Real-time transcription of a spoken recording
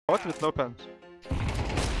What with no pants?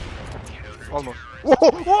 Almost. Whoa!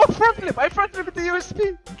 Whoa! Front flip! I front flip with the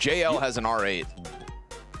USP! JL has an R8.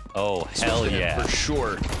 Oh, hell yeah. For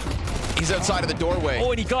sure. He's outside of the doorway.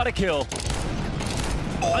 Oh, and he got a kill.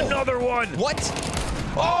 Oh. Another one! What?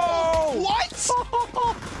 Oh! What?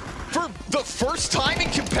 For the first time in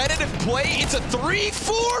competitive play, it's a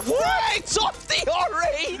 3-4 frags off the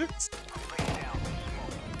R8!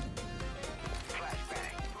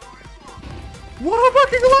 What a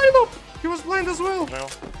fucking lineup! He was blind as well. No.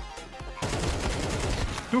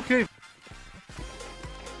 2K.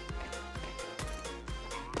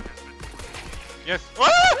 Yes.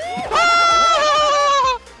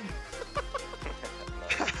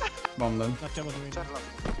 Bomb them.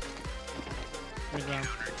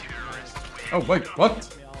 Oh wait,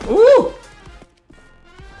 what? Ooh!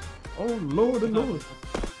 Oh lord and lord.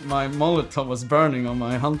 My Molotov was burning on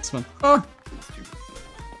my huntsman. Ah!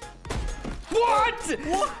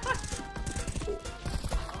 What?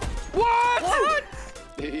 What?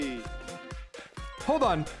 Hey, Hold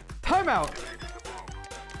on. Timeout.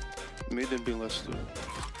 made them be less too.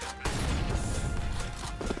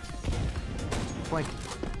 Blank.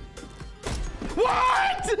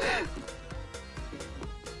 What?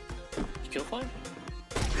 You kill fine?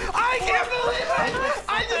 I can't believe it!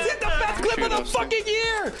 I just hit the best clip of the fucking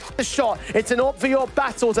year! The shot. It's an up for your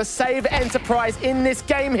battle to save Enterprise in this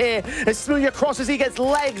game here. As Smooya crosses, he gets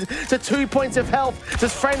legged to 2 points of health.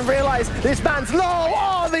 Does Friend realize this man's low?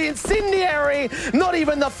 Oh, the incendiary! Not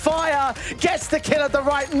even the fire gets the kill at the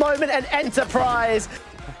right moment, and Enterprise.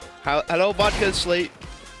 Hello, Vodka Slate.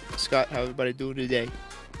 Scott, how everybody doing today?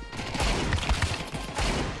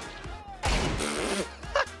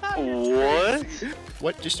 What?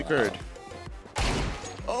 What just occurred?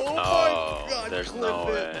 Oh my god, there's no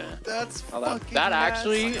way. That's fucking that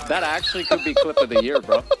actually could be clip of the year,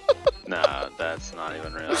 bro. Nah, that's not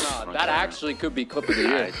even real. No, that actually could be clip of the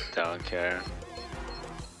year. I don't care.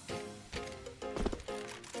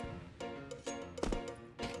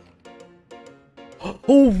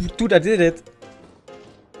 Oh, dude, I did it.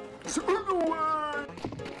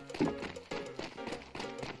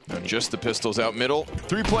 Just the pistols out middle.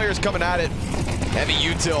 3 players coming at it. Heavy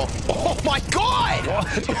util. Oh my god!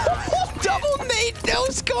 Double nade, no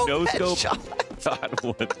scope. No scope. Headshot.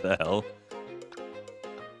 What the hell?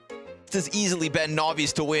 This has easily been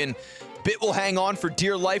Navi's to win. Bit will hang on for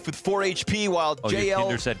dear life with 4 HP while Oh, JL... your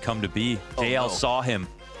Kinder said come to B. Oh, JL no. saw him.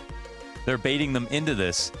 They're baiting them into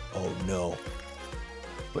this. Oh no.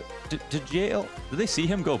 But did JL... Did they see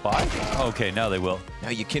him go by? Okay, now they will. Now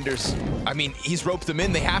you Kinders, I mean, he's roped them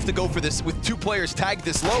in. They have to go for this with 2 players tagged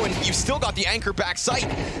this low, and you've still got the anchor back sight.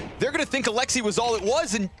 They're gonna think Alexi was all it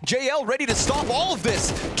was, and JL ready to stop all of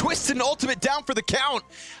this. Twists an ultimate down for the count,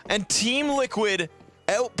 and Team Liquid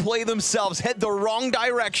outplay themselves, head the wrong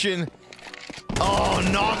direction. Oh,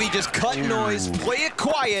 Navi just cut noise, play it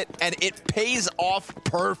quiet, and it pays off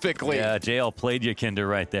perfectly. Yeah, JL played you, Kinder,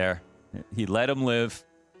 right there. He let him live.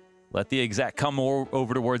 Let the exec come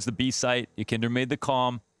over towards the B site. Yakinder made the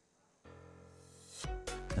calm.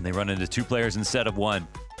 And they run into 2 players instead of 1.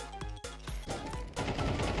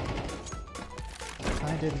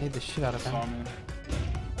 I did need the shit out of him.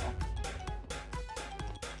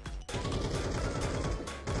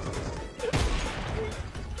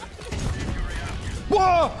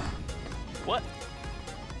 Whoa! What?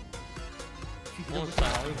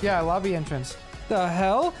 Yeah, lobby entrance. The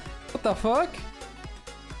hell? What the fuck?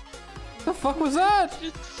 The fuck was that?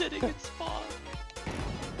 Just sitting in spawn.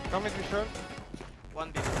 Come with me, sure.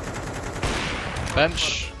 1B.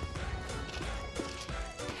 Bench.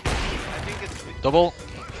 I think it's Double.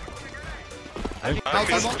 Ramp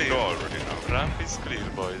is clear already now. Ramp is clear,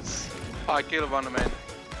 boys. I killed one man.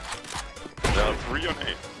 There are 3 on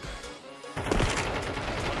A.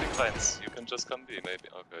 Declines. You can just come B, maybe.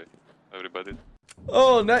 Okay. Everybody.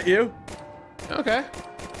 Oh, not you. Okay.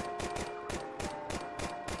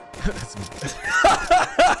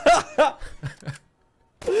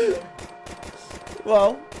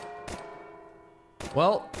 Well.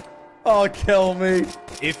 Oh, kill me.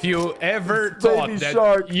 If you ever thought that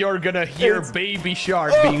Shark. you're gonna hear Baby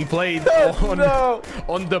Shark being played on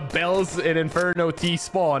the bells in Inferno T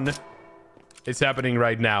spawn, it's happening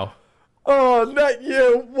right now. Oh, not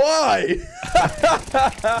you. Why?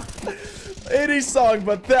 Any song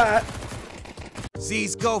but that.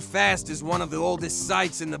 CSGO Fast is one of the oldest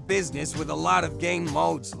sites in the business with a lot of game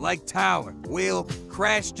modes, like Tower, Wheel,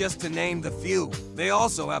 Crash, just to name the few. They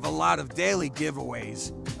also have a lot of daily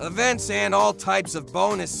giveaways, events, and all types of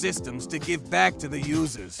bonus systems to give back to the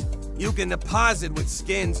users. You can deposit with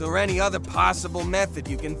skins or any other possible method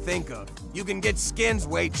you can think of. You can get skins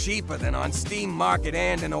way cheaper than on Steam Market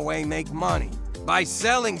and in a way make money by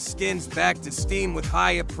selling skins back to Steam with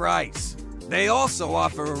higher price. They also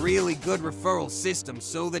offer a really good referral system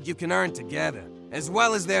so that you can earn together, as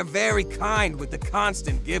well as they're very kind with the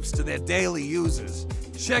constant gifts to their daily users.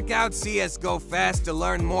 Check out CSGO Fast to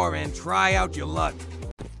learn more and try out your luck.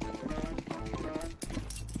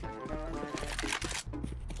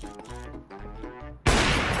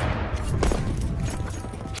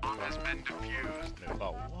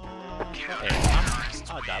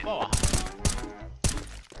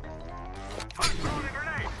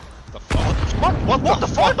 What the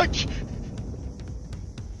fuck?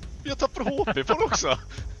 Jag tappar HP på också.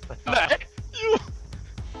 Nej, jo.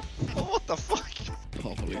 What the fuck?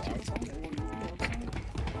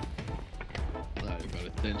 Nej,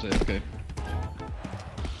 det är inte okej.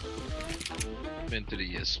 Vänta det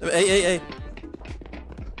yes. Ey.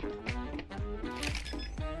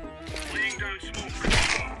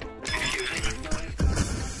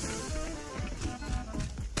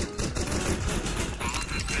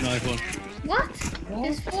 Nice one. What?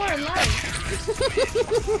 There's 4 alive.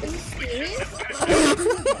 Are you serious?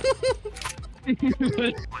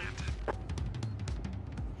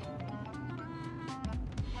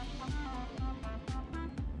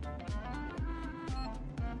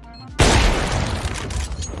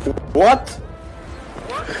 What?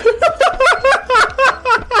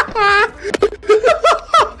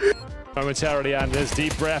 Momentarily, and there's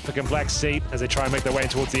deep breath for Complex seat as they try and make their way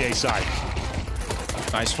towards the A side.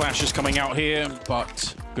 Nice flashes coming out here,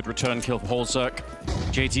 but good return kill for Holzerk.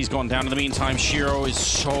 JT's gone down in the meantime. Shiro is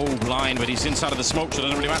so blind, but he's inside of the smoke, so it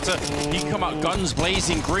doesn't really matter. He can come out guns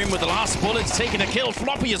blazing, Grim with the last bullets, taking a kill.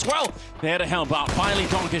 Floppy as well, there to help out. Finally,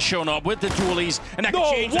 Donk has shown up with the duallies, and that can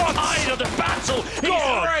change the tide of the battle. He's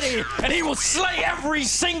ready, and he will slay every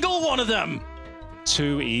single one of them.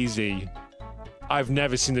 Too easy. I've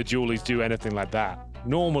never seen the duallies do anything like that.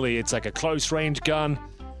 Normally, it's like a close-range gun.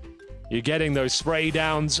 You're getting those spray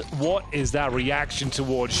downs. What is that reaction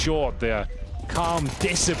towards short? The calm,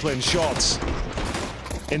 disciplined shots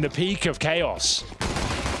in the peak of chaos.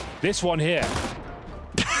 This one here.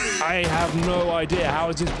 I have no idea. How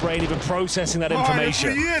is his brain even processing that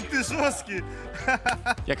information? Yeah,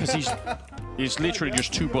 because he's literally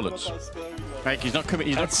just 2 bullets. Like he's not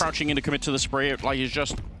crouching in to commit to the spray. Like he's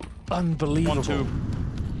just unbelievable. 1, 2.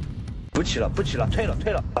 不起了，退了，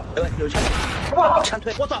有枪，枪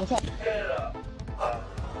退，我操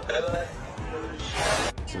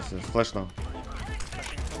！Flash now.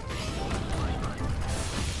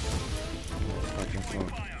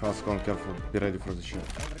 Fast gone, careful, be ready for the shot.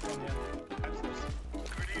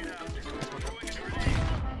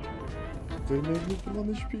 They made me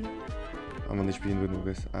 1 HP. I'm on HP in window,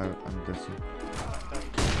 guys. I'm dead.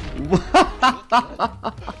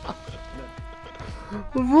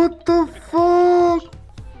 What the fuck?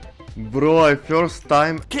 Bro, first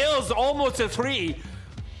time. Kills almost a 3.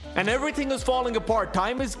 And everything is falling apart.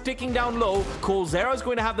 Time is ticking down low. Colzera is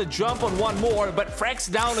going to have the jump on 1 more, but Frex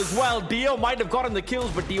down as well. Dio might have gotten the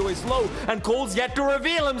kills, but Dio is low. And Cole's yet to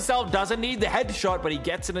reveal himself. Doesn't need the headshot, but he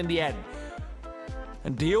gets it in the end.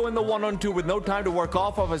 And Dio in the 1-on-2 with no time to work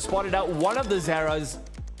off of has spotted out one of the Zeras.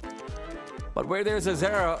 But where there's a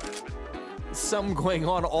Zera, some going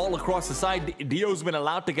on all across the side. Dio's been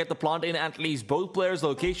allowed to get the plant in at least both players'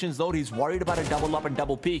 locations. Though he's worried about a double up and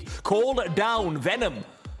double peek. Cold down, Venom.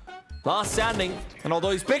 Last standing, and although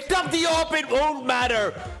he's picked up the AWP, it won't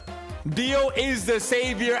matter. Dio is the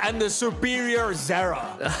savior and the superior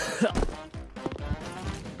Zera.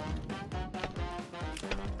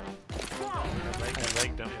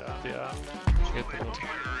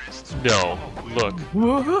 No, look.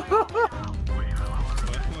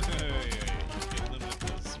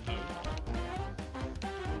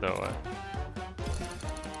 No way.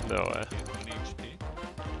 No way.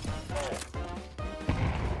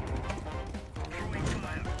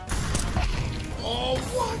 Oh,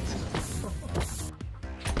 what?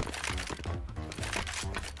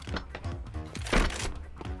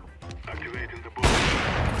 Activating the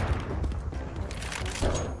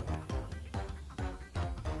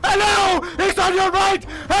Hello! It's on your right!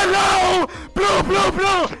 Hello!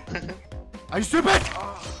 Blue! Are you stupid?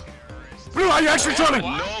 Blue, are you actually trolling?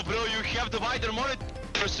 No, bro, you have the wider monitor.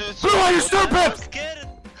 Blue, are you stupid? I'm scared.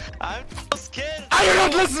 I'm so scared. Are you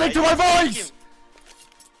not listening to my voice?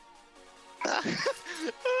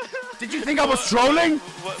 Did you think I was trolling?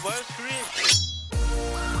 Where's